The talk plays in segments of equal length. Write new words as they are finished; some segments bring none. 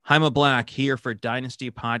Jaime Black here for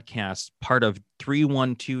Dynasty Podcast, part of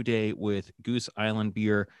 312 Day with Goose Island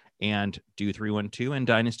Beer and Do 312 and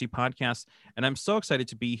Dynasty Podcast. And I'm so excited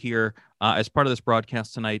to be here as part of this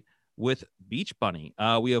broadcast tonight with Beach Bunny.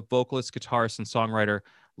 We have vocalist, guitarist, and songwriter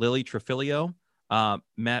Lily Trefilio,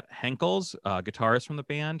 Matt Henkels, guitarist from the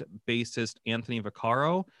band, bassist Anthony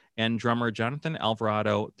Vaccaro, and drummer Jonathan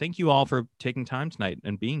Alvarado. Thank you all for taking time tonight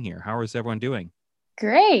and being here. How is everyone doing?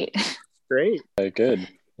 Great. Great. Good.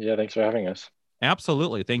 Yeah, thanks for having us.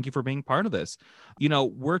 Absolutely. Thank you for being part of this. You know,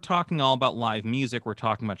 we're talking all about live music. We're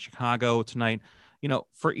talking about Chicago tonight. You know,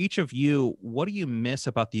 for each of you, what do you miss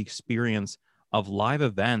about the experience of live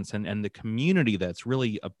events and the community that's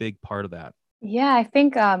really a big part of that? Yeah, I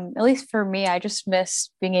think at least for me, I just miss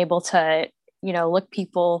being able to, look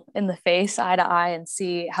people in the face, eye to eye, and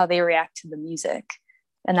see how they react to the music.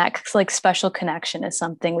 And that special connection is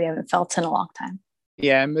something we haven't felt in a long time.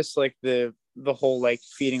 Yeah, I miss the whole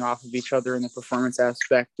feeding off of each other and the performance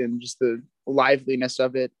aspect and just the liveliness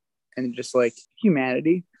of it and just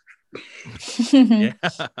humanity. Yeah.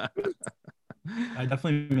 I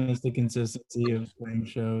definitely miss the consistency of playing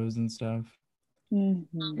shows and stuff.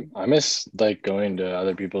 Mm-hmm. I miss going to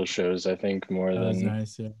other people's shows, I think, more than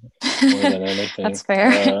nice, yeah. more than anything. That's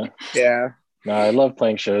fair. Yeah. No, I love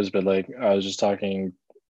playing shows, but I was just talking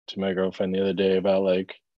to my girlfriend the other day about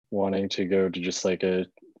wanting to go to just a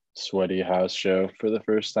sweaty house show for the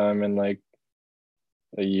first time in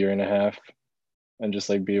a year and a half and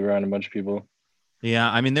just be around a bunch of people.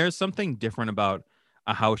 Yeah, I mean, there's something different about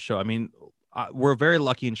a house show. I mean, we're very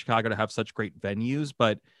lucky in Chicago to have such great venues,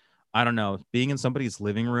 but I don't know, being in somebody's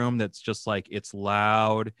living room that's just it's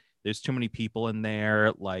loud, there's too many people in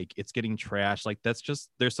there, it's getting trashed,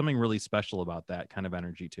 there's something really special about that kind of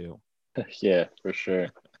energy too. Yeah, for sure.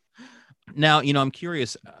 Now, I'm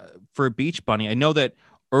curious for Beach Bunny, I know that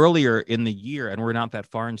earlier in the year, and we're not that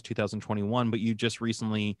far into 2021, but you just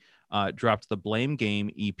recently dropped the Blame Game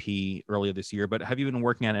EP earlier this year. But have you been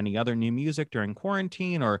working on any other new music during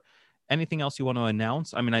quarantine or anything else you want to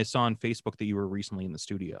announce? I mean, I saw on Facebook that you were recently in the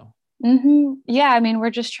studio. Mm-hmm. Yeah, I mean,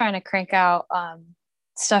 we're just trying to crank out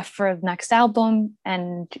stuff for the next album.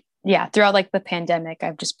 And yeah, throughout the pandemic,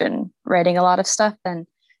 I've just been writing a lot of stuff and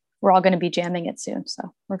we're all going to be jamming it soon.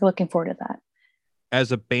 So we're looking forward to that.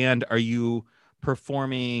 As a band, are you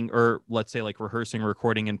performing or let's say rehearsing,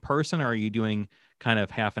 recording in person, or are you doing kind of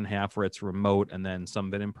half and half where it's remote and then some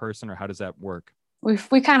bit in person, or how does that work? We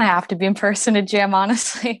kind of have to be in person to jam,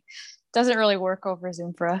 honestly. Doesn't really work over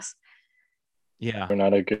Zoom for us. Yeah, we're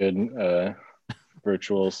not a good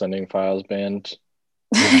virtual sending files band.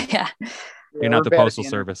 Yeah, you're not the postal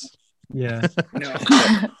service. Yeah.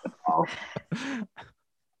 No.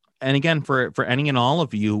 And again, for any and all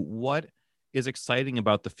of you, what is exciting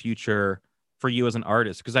about the future for you as an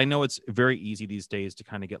artist? Because I know it's very easy these days to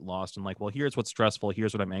kind of get lost in well, here's what's stressful,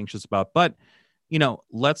 here's what I'm anxious about. But,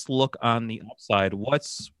 let's look on the upside.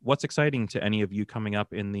 What's exciting to any of you coming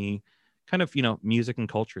up in the kind of, music and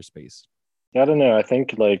culture space? I don't know. I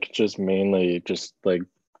think just mainly just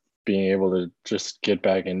being able to just get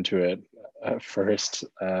back into it at first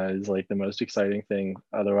is the most exciting thing.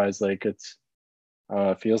 Otherwise, it's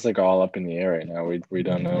it feels all up in the air right now. We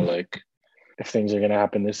don't know if things are going to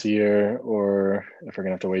happen this year or if we're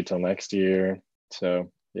going to have to wait till next year.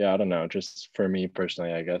 So yeah, I don't know. Just for me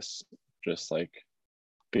personally, I guess just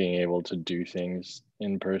being able to do things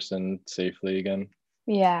in person safely again.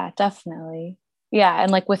 Yeah, definitely. Yeah,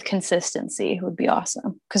 and with consistency would be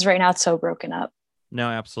awesome because right now it's so broken up. No,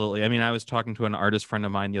 absolutely. I mean, I was talking to an artist friend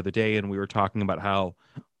of mine the other day and we were talking about how,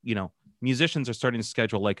 musicians are starting to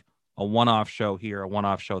schedule a one-off show here, a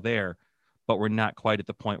one-off show there, but we're not quite at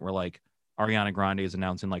the point where Ariana Grande is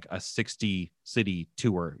announcing a 60 city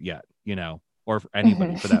tour yet, or for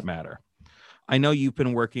anybody for that matter. I know you've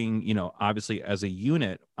been working, obviously as a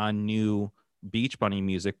unit on new Beach Bunny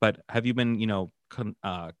music, but have you been,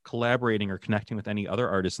 collaborating or connecting with any other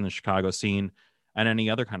artists in the Chicago scene and any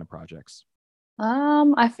other kind of projects?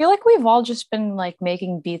 I feel like we've all just been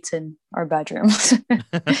making beats in our bedrooms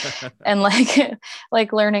and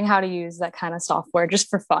learning how to use that kind of software just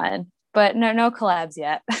for fun, but no collabs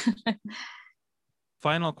yet.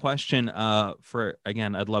 Final question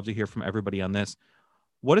again, I'd love to hear from everybody on this.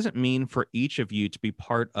 What does it mean for each of you to be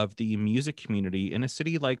part of the music community in a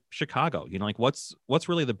city like Chicago? What's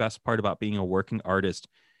really the best part about being a working artist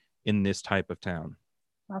in this type of town?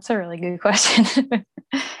 That's a really good question.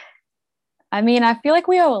 I mean, I feel like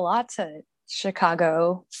we owe a lot to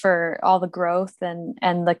Chicago for all the growth and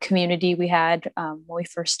the community we had when we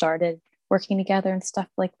first started working together and stuff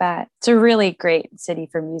like that. It's a really great city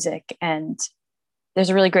for music, and there's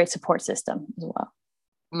a really great support system as well.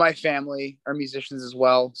 my family are musicians as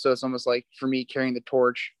well. So it's almost like for me carrying the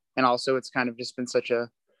torch. And also it's kind of just been such a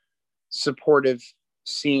supportive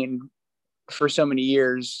scene for so many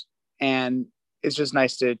years. And it's just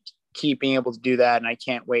nice to keep being able to do that. And I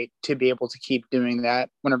can't wait to be able to keep doing that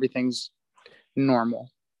when everything's normal.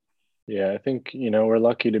 Yeah, I think, we're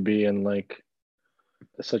lucky to be in like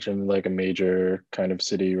such a like a major kind of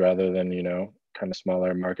city rather than, kind of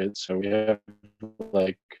smaller markets. So we have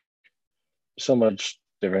like so much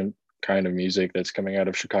different kind of music that's coming out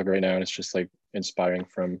of Chicago right now, and it's just like inspiring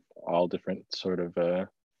from all different sort of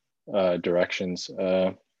directions.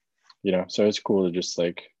 So it's cool to just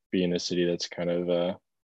like be in a city that's kind of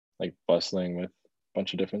like bustling with a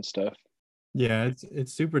bunch of different stuff. Yeah,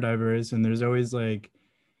 it's super diverse, and there's always like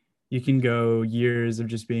you can go years of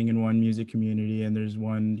just being in one music community, and there's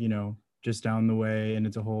one, just down the way, and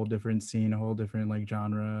it's a whole different scene, a whole different like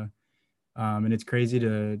genre. And it's crazy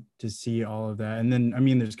to see all of that. And then, I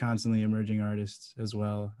mean, there's constantly emerging artists as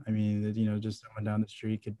well. I mean, just someone down the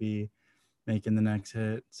street could be making the next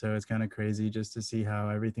hit. So it's kind of crazy just to see how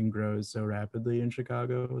everything grows so rapidly in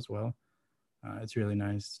Chicago as well. It's really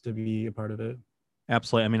nice to be a part of it.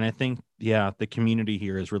 Absolutely. I mean, I think, yeah, the community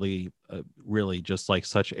here is really, really just like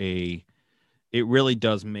it really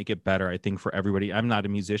does make it better, I think, for everybody. I'm not a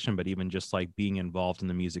musician, but even just like being involved in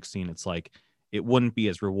the music scene, it's like, it wouldn't be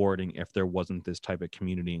as rewarding if there wasn't this type of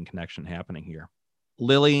community and connection happening here.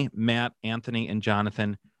 Lily, Matt, Anthony, and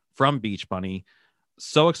Jonathan from Beach Bunny,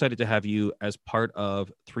 so excited to have you as part of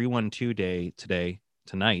 312 Day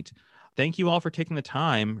tonight. Thank you all for taking the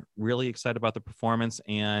time. Really excited about the performance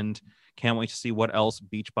and can't wait to see what else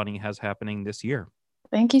Beach Bunny has happening this year.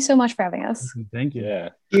 Thank you so much for having us. Thank you. Yeah.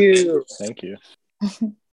 Thank you. Thank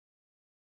you.